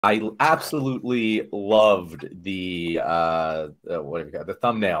I absolutely loved the what have you got? The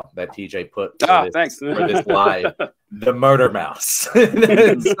thumbnail that TJ put for this live, the murder mouse.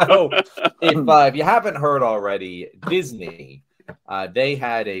 So if you haven't heard already, Disney, they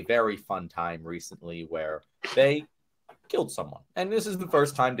had a very fun time recently where they killed someone, and this is the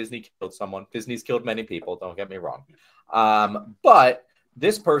first time Disney killed someone. Disney's killed many people, don't get me wrong, but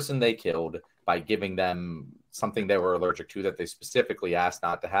this person they killed by giving them something they were allergic to that they specifically asked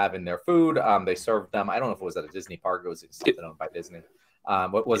not to have in their food. They served them. I don't know if it was at a Disney park. It was something owned by Disney.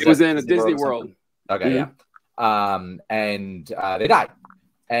 What was it? It was in a Disney World. Okay, yeah. And they died.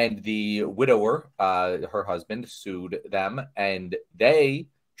 And the widower, her husband, sued them, and they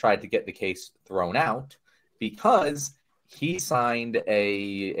tried to get the case thrown out because he signed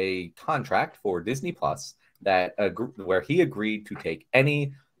a contract for Disney Plus that where he agreed to take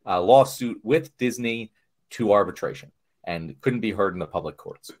any lawsuit with Disney to arbitration and couldn't be heard in the public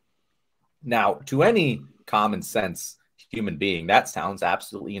courts. Now, to any common sense human being, that sounds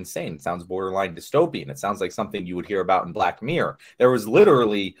absolutely insane. It sounds borderline dystopian. It sounds like something you would hear about in Black Mirror. There was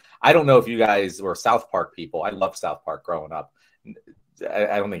literally, I don't know if you guys were South Park people. I loved South Park growing up.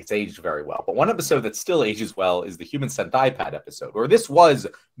 I don't think it's aged very well, but one episode that still ages well is the Human Sent iPad episode, where this was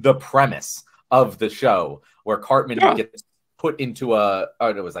the premise of the show, where Cartman gets put into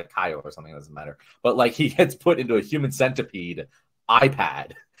it was like Kyle or something, doesn't matter, but like he gets put into a human centipede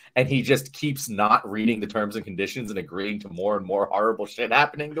iPad, and he just keeps not reading the terms and conditions and agreeing to more and more horrible shit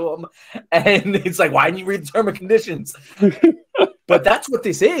happening to him. And it's like, why didn't you read the term and conditions? But that's what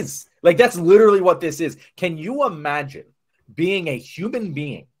this is. Like, that's literally what this is. Can you imagine being a human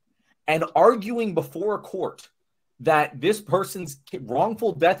being and arguing before a court that this person's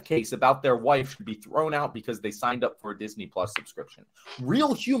wrongful death case about their wife should be thrown out because they signed up for a Disney Plus subscription?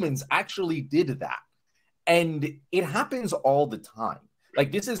 Real humans actually did that. And it happens all the time.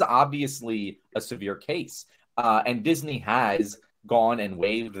 Like, this is obviously a severe case. And Disney has gone and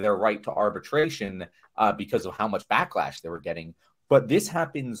waived their right to arbitration because of how much backlash they were getting. But this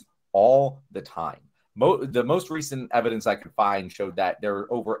happens all the time. The most recent evidence I could find showed that there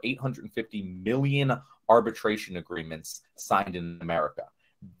are over 850 million arbitration agreements signed in America.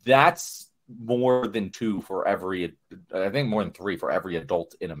 That's more than two for every, I think more than three for every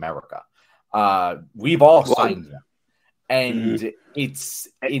adult in America. We've all signed them. And it's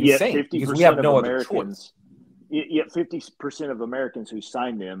insane because we have no other choice. Yet 50% of Americans who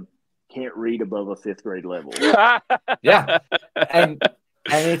sign them can't read above a 5th grade level. Yeah. And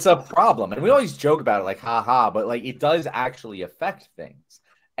it's a problem. And we always joke about it like, haha, but like it does actually affect things.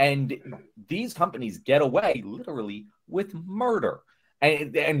 And these companies get away literally with murder.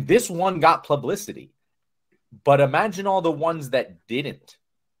 And this one got publicity. But imagine all the ones that didn't.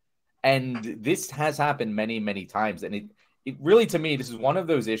 And this has happened many, many times. And it really, to me, this is one of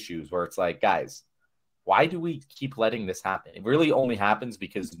those issues where it's like, guys, why do we keep letting this happen? It really only happens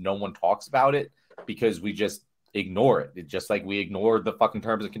because no one talks about it, because we just ignore it. It's just like we ignore the fucking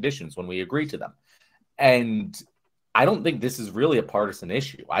terms and conditions when we agree to them. And I don't think this is really a partisan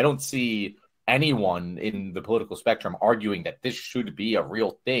issue. I don't see anyone in the political spectrum arguing that this should be a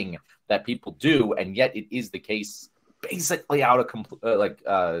real thing that people do, and yet it is the case basically out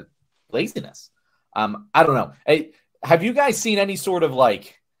of laziness. I don't know. Hey, have you guys seen any sort of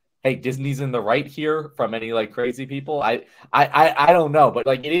like, hey, Disney's in the right here from any like crazy people? I don't know, but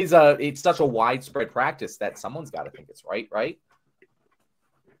like it's such a widespread practice that someone's got to think it's right?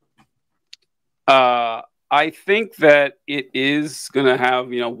 I think that it is going to have,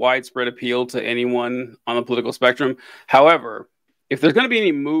 widespread appeal to anyone on the political spectrum. However, if there's going to be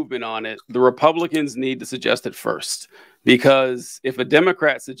any movement on it, the Republicans need to suggest it first. Because if a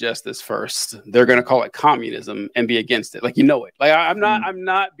Democrat suggests this first, they're going to call it communism and be against it. Like, Like, I'm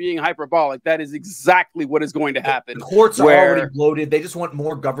not being hyperbolic. That is exactly what is going to happen. The courts are already bloated. They just want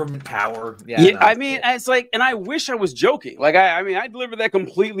more government power. It's like, and I wish I was joking. Like, I delivered that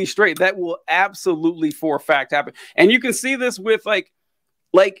completely straight. That will absolutely for a fact happen. And you can see this with like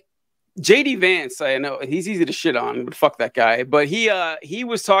JD Vance. I know he's easy to shit on, but fuck that guy. But he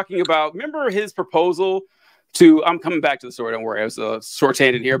was talking about, remember his proposal to, I'm coming back to the story, don't worry, I was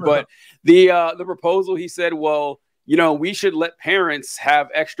short-handed here, but the proposal, he said, well, we should let parents have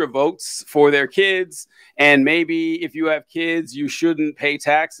extra votes for their kids, and maybe if you have kids, you shouldn't pay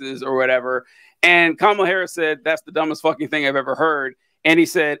taxes or whatever. And Kamala Harris said, that's the dumbest fucking thing I've ever heard. And he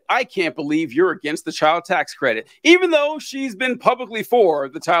said, I can't believe you're against the child tax credit, even though she's been publicly for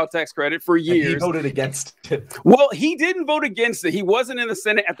the child tax credit for years. And he voted against it. Well, he didn't vote against it. He wasn't in the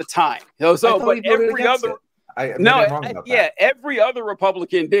Senate at the time. Maybe I'm wrong about that. Every other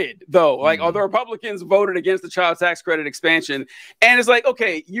Republican did, though. Like, all the Republicans voted against the child tax credit expansion. And it's like,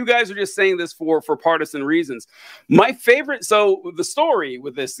 okay, you guys are just saying this for partisan reasons. My favorite, so the story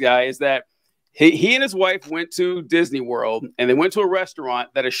with this guy is that he and his wife went to Disney World, and they went to a restaurant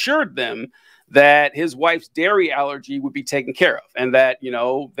that assured them that his wife's dairy allergy would be taken care of, and that, you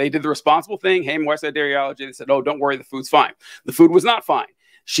know, they did the responsible thing. Hey, my wife's got a dairy allergy. They said, oh, don't worry, the food's fine. The food was not fine.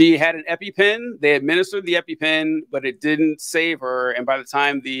 She had an EpiPen. They administered the EpiPen, but it didn't save her. And by the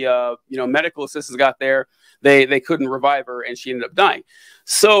time the medical assistants got there, they couldn't revive her, and she ended up dying.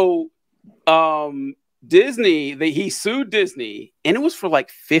 So he sued Disney, and it was for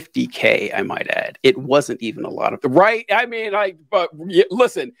like $50K, I might add. It wasn't even a lot of right. I mean,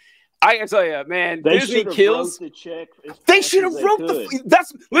 listen, I can tell you, man, Disney kills. They should have wrote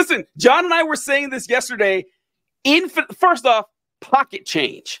listen, John and I were saying this yesterday. First off, pocket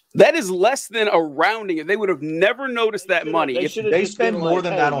change. That is less than a rounding. They would have never noticed that money. If they spend more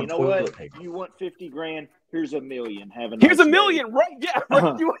than that on toilet paper. You want $50,000? Here's $1 million. Here's $1 million, right? Yeah,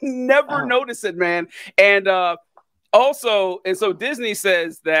 right. You would never notice it, man. And so Disney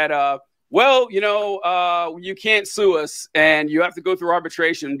says that you can't sue us, and you have to go through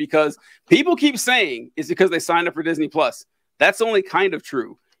arbitration, because people keep saying it's because they signed up for Disney Plus. That's only kind of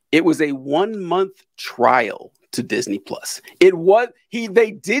true. It was a 1-month trial to Disney Plus.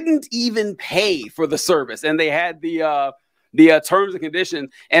 They didn't even pay for the service, and they had the terms and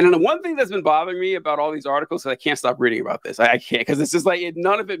conditions. And the one thing that's been bothering me about all these articles, I can't stop reading about this. I can't, because it's just like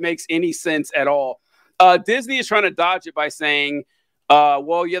none of it makes any sense at all. Disney is trying to dodge it by saying,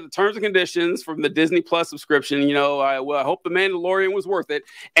 the terms and conditions from the Disney Plus subscription, I hope the Mandalorian was worth it.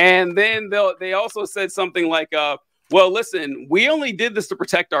 And then they also said something like, listen, we only did this to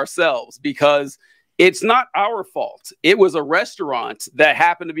protect ourselves, because it's not our fault. It was a restaurant that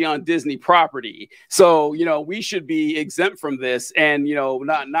happened to be on Disney property. So, we should be exempt from this and,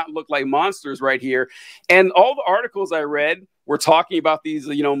 not look like monsters right here. And all the articles I read were talking about these,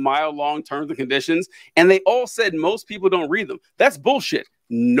 mile-long terms and conditions. And they all said most people don't read them. That's bullshit.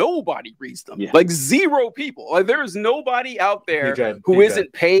 Nobody reads them. Yeah. Like 0 people. Like, there is nobody out there who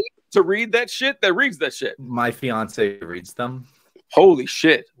isn't paid to read that shit that reads that shit. My fiance reads them. Holy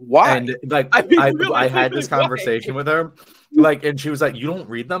shit. Why? And I had this conversation with her, and she was like, you don't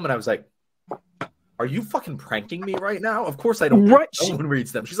read them? And I was like, are you fucking pranking me right now? Of course I don't. Right. No one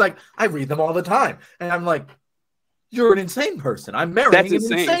reads them. She's like, I read them all the time. And I'm like, you're an insane person. I'm marrying an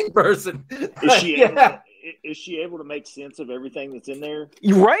insane person. Is she able to make sense of everything that's in there?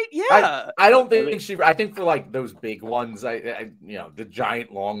 Right? Yeah. I don't think I think for like those big ones, the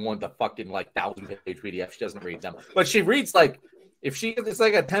giant long one, the fucking 1,000-page PDF, she doesn't read them. But she reads if it's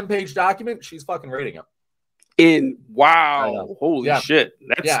like a 10-page document, she's fucking reading them. Holy shit.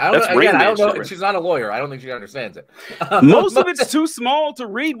 I don't know. She's not a lawyer. I don't think she understands it. Most of it's too small to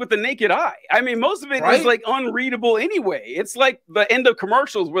read with the naked eye. I mean, most of it is unreadable anyway. It's like the end of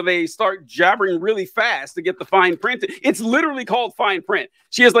commercials where they start jabbering really fast to get the fine print. It's literally called fine print.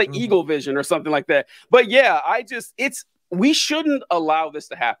 She has eagle vision or something like that. But yeah, we shouldn't allow this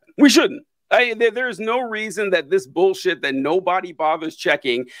to happen. We shouldn't. There's no reason that this bullshit that nobody bothers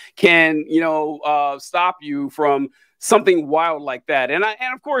checking can, stop you from something wild like that. And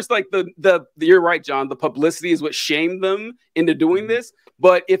of course, you're right, John, the publicity is what shamed them into doing this.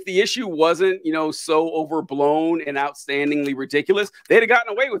 But if the issue wasn't, so overblown and outstandingly ridiculous, they'd have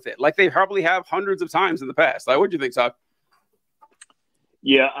gotten away with it. Like they probably have hundreds of times in the past. What do you think, Todd?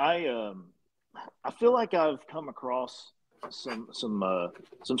 Yeah, I feel like I've come across some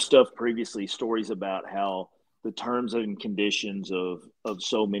stuff previously, stories about how the terms and conditions of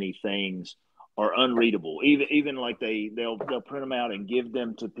so many things are unreadable. Even they'll print them out and give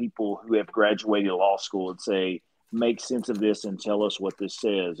them to people who have graduated law school and say, make sense of this and tell us what this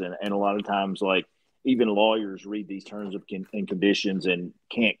says. And a lot of times, even lawyers read these terms and conditions and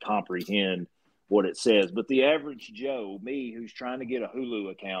can't comprehend what it says. But the average Joe, me, who's trying to get a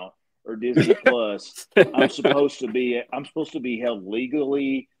Hulu account or Disney Plus, I'm supposed to be held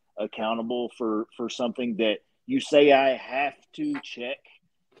legally accountable for something that you say I have to check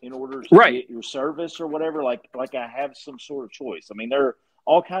in order to get your service or whatever. Like I have some sort of choice. I mean, there are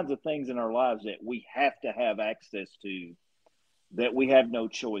all kinds of things in our lives that we have to have access to that we have no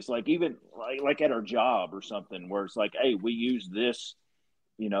choice. Like even like at our job or something where it's like, hey, we use this,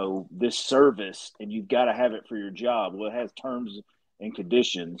 this service and you've got to have it for your job. Well, it has terms and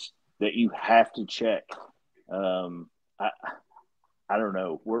conditions that you have to check. I don't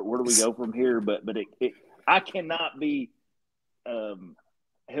know where do we go from here, but I cannot be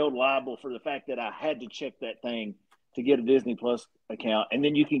held liable for the fact that I had to check that thing to get a Disney Plus account, and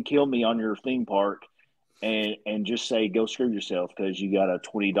then you can kill me on your theme park and just say go screw yourself because you got a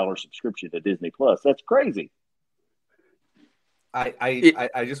 $20 subscription to Disney Plus. That's crazy.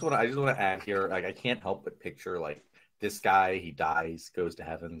 I just want to add here, like, I can't help but picture, like, this guy, he dies, goes to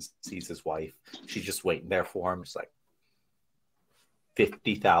heaven, sees his wife, she's just waiting there for him, just like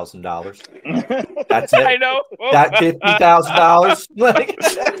 $50,000. That's it. I know that $50,000. Like,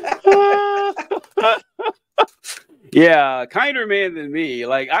 yeah, kinder man than me.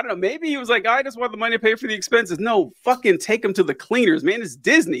 Like, I don't know, maybe he was like, I just want the money to pay for the expenses. No, fucking take them to the cleaners, man. It's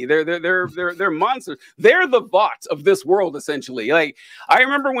Disney. They're monsters. They're the Vought of this world, essentially. Like, I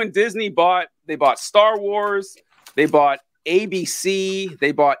remember when Disney bought Star Wars, they bought ABC,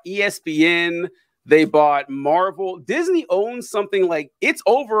 they bought ESPN, they bought Marvel. Disney owns something like, it's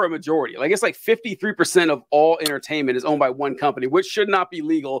over a majority. Like, it's like 53% of all entertainment is owned by one company, which should not be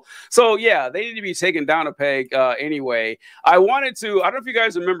legal. So yeah, they need to be taken down a peg anyway. I don't know if you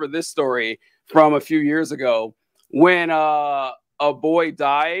guys remember this story from a few years ago when a boy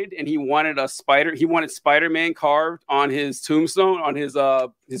died and he wanted Spider-Man carved on his tombstone, on his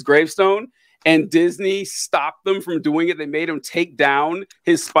gravestone. And Disney stopped them from doing it. They made him take down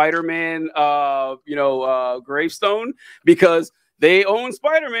his Spider-Man, gravestone because they own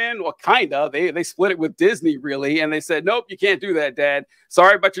Spider-Man. Well, kinda. They split it with Disney, really, and they said, "Nope, you can't do that, Dad.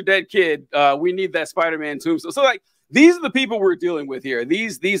 Sorry about your dead kid. We need that Spider-Man tombstone." So, like, these are the people we're dealing with here.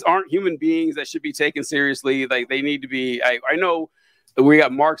 These aren't human beings that should be taken seriously. Like, they need to be. I know we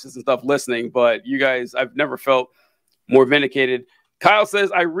got Marxists and stuff listening, but you guys, I've never felt more vindicated. Kyle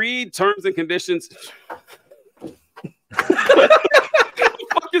says, I read terms and conditions. What the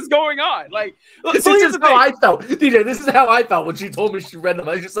fuck is going on? Like, this is how I felt. DJ, this is how I felt when she told me she read them.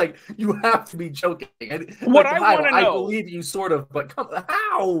 I was just like, you have to be joking. And, what like, I want to know. I believe you sort of, but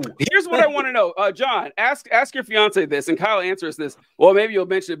how? Here's what I want to know. John, ask your fiance this, and Kyle answers this. Well, maybe you'll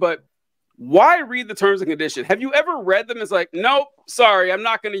mention it, but why read the terms and conditions? Have you ever read them? It's like, nope, sorry, I'm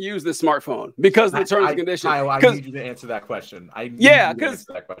not going to use this smartphone because of the terms and conditions. Kyle, I need you to answer that question. Because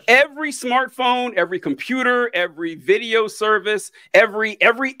every smartphone, every computer, every video service, every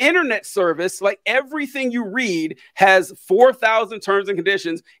internet service, like everything you read has 4,000 terms and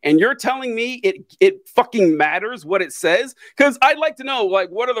conditions, and you're telling me it fucking matters what it says? Because I'd like to know, like,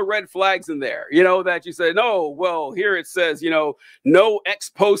 what are the red flags in there? You know, that you say, no, well, here it says, no ex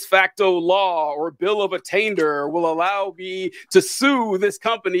post facto law or bill of attainder will allow me to sue this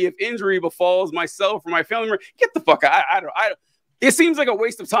company if injury befalls myself or my family member. Get the fuck out. I don't. It seems like a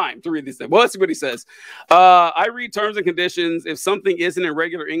waste of time to read these things. Well, let's see what he says. I read terms and conditions. If something isn't in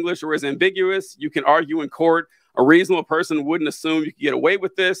regular English or is ambiguous, you can argue in court. A reasonable person wouldn't assume you could get away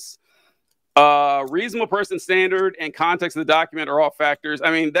with this. Reasonable person standard and context of the document are all factors.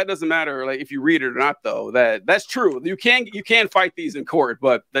 I mean, that doesn't matter, like, if you read it or not, though. That's true. You can fight these in court,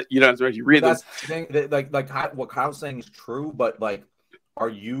 but that, you read them. Like what Kyle's saying is true, but like,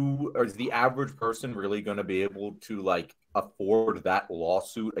 is the average person really going to be able to, like, afford that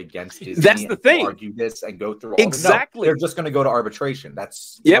lawsuit against Disney? That's the thing. Argue this and go through all exactly. No, they're just going to go to arbitration.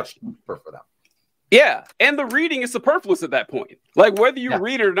 That's much cheaper for them. Yeah, and the reading is superfluous at that point. Like, whether you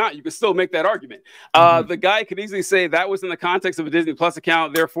read it or not, you can still make that argument. The guy could easily say that was in the context of a Disney Plus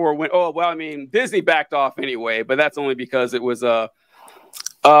account, therefore Disney backed off anyway, but that's only because it was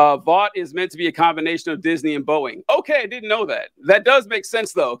Vought is meant to be a combination of Disney and Boeing. Okay, I didn't know that. That does make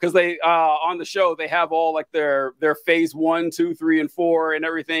sense, though, because they on the show, they have all, like, their phase 1, 2, 3, and 4 and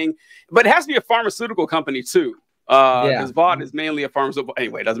everything. But it has to be a pharmaceutical company, too. Because Vought is mainly a pharmaceutical.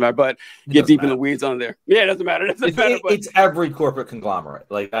 Anyway, it doesn't matter. But get deep in the weeds on there. Yeah, it doesn't matter. It's every corporate conglomerate.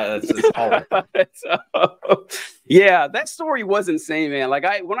 Like, that's just all. Yeah, that story was insane, man. Like,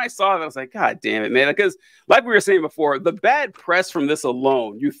 when I saw it, I was like, God damn it, man. Because, like we were saying before, the bad press from this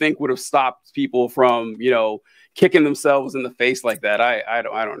alone, you think would have stopped people from, kicking themselves in the face like that. I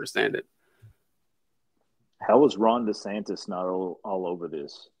don't understand it. How was Ron DeSantis not all over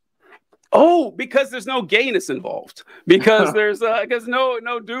this? Oh, because there's no gayness involved. Because because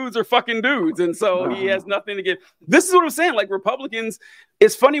no dudes are fucking dudes, and so he has nothing to give. This is what I'm saying. Like, Republicans,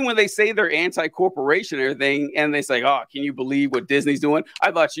 it's funny when they say they're anti-corporation and everything, and they say, "Oh, can you believe what Disney's doing?"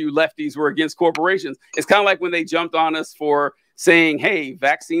 I thought you lefties were against corporations. It's kind of like when they jumped on us for saying, "Hey,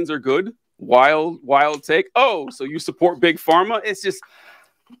 vaccines are good." Wild take. Oh, so you support big pharma? It's just.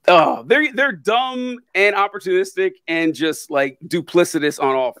 Oh, they're dumb and opportunistic and just, like, duplicitous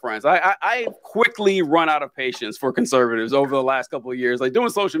on all fronts. I quickly run out of patience for conservatives over the last couple of years. Like, doing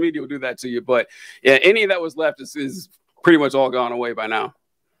social media will do that to you, but yeah, any that was left is pretty much all gone away by now.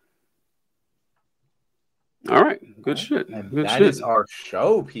 All right, good shit. That is our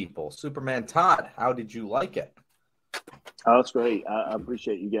show, people. Superman Todd, how did you like it? Oh, that's great. I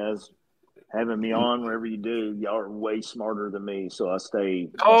appreciate you guys having me on wherever you do. Y'all are way smarter than me, so I stay.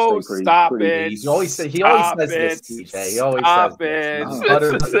 Oh, stop pretty it! He always says this, TJ. He always says this.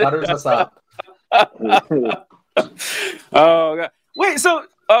 Butters us up. Oh God. Wait, so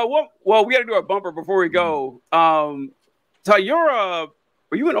well, we got to do our bumper before we go. So are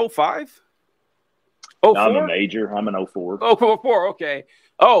you an 05? No, I'm a major. I'm an 04. Oh, 04. Okay.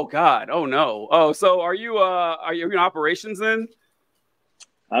 Oh God. Oh no. Oh, so are you in operations then?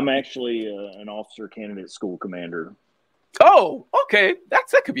 I'm actually an officer candidate school commander. Oh, okay. That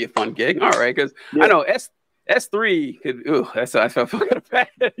could be a fun gig. All right, because I know S3 could. Ooh, I felt kind of bad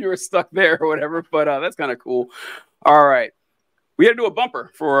that you were stuck there or whatever, but that's kind of cool. All right. We got to do a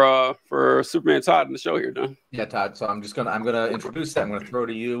bumper for Superman Todd in the show here, Don. Yeah, Todd. So I'm gonna introduce that. I'm gonna throw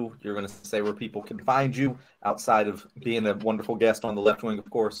to you. You're gonna say where people can find you outside of being a wonderful guest on the left wing, of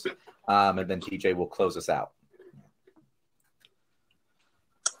course. And then TJ will close us out.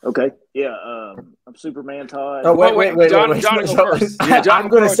 Okay. Yeah. I'm Superman Todd. Oh wait. John first. Yeah, John, I'm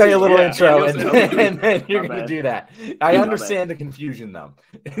going to say a little intro, and then you're My going to bad. do that. I understand the confusion though.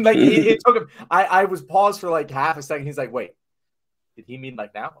 Like it took him. I was paused for like half a second. He's like, "Wait, did he mean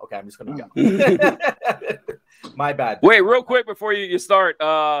like now?" Okay, I'm just going to go. My bad. Wait, real quick before you start.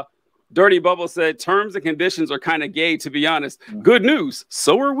 Dirty Bubble said terms and conditions are kind of gay, to be honest. Good news,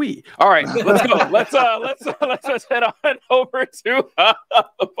 so are we. All right, let's go. let's head on over to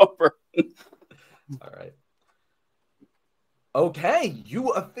the bumper. All right. Okay,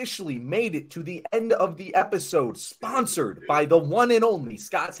 you officially made it to the end of the episode, sponsored by the one and only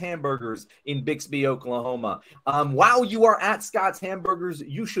Scott's Hamburgers in Bixby, Oklahoma. While you are at Scott's Hamburgers,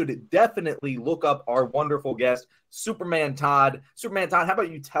 you should definitely look up our wonderful guest, Superman Todd. Superman Todd, how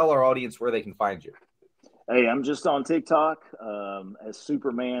about you tell our audience where they can find you? Hey, I'm just on TikTok as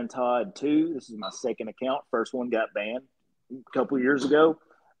Superman Todd 2. This is my second account. First one got banned a couple years ago.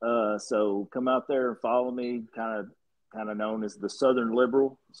 So come out there and follow me, kind of known as the Southern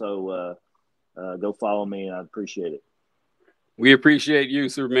Liberal. So go follow me, and I appreciate it. We appreciate you,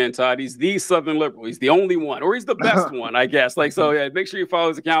 Superman Todd. He's the Southern Liberal. He's the only one, or he's the best one, I guess. So yeah, make sure you follow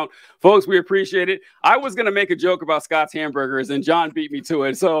his account. Folks, we appreciate it. I was going to make a joke about Scott's Hamburgers, and John beat me to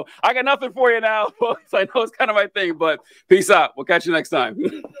it. So I got nothing for you now, folks. I know it's kind of my thing, but peace out. We'll catch you next time.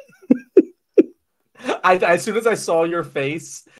 As soon as I saw your face,